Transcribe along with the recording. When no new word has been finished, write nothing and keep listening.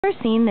Ever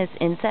seen this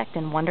insect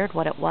and wondered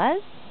what it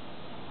was?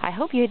 I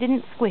hope you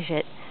didn't squish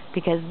it,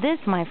 because this,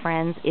 my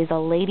friends, is a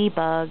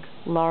ladybug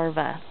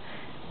larva,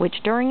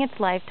 which during its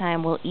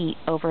lifetime will eat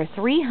over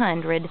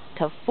 300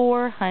 to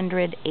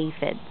 400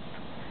 aphids.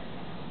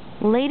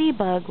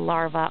 Ladybug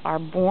larvae are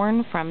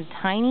born from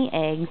tiny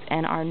eggs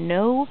and are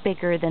no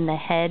bigger than the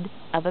head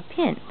of a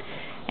pin.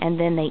 And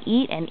then they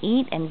eat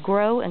and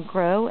grow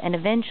and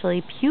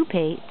eventually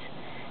pupate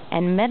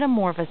and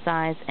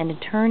metamorphosize and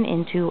turn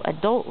into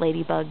adult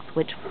ladybugs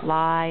which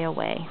fly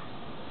away.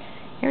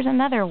 Here's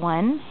another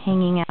one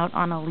hanging out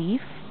on a leaf.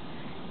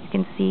 You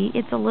can see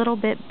it's a little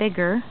bit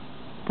bigger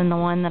than the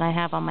one that I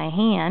have on my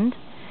hand.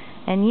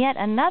 And yet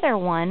another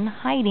one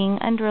hiding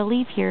under a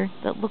leaf here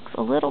that looks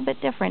a little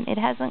bit different. It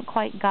hasn't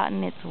quite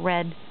gotten its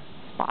red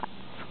spots.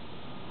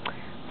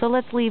 So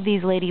let's leave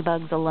these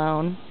ladybugs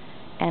alone,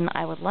 and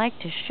I would like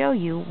to show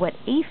you what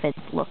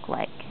aphids look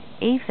like.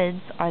 Aphids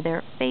are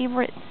their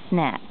favorite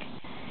snack.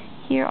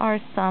 Here are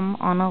some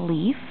on a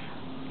leaf.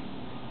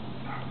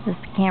 This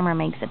camera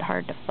makes it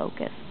hard to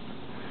focus.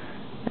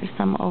 There's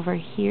some over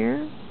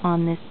here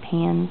on this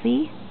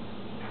pansy.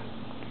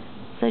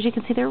 So as you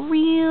can see, they're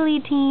really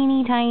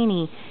teeny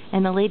tiny,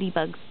 and the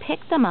ladybugs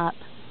pick them up,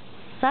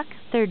 suck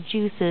their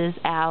juices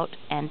out,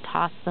 and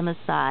toss them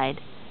aside.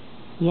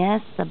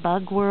 Yes, the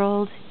bug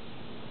world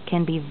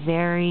can be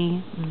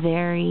very,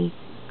 very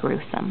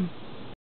gruesome.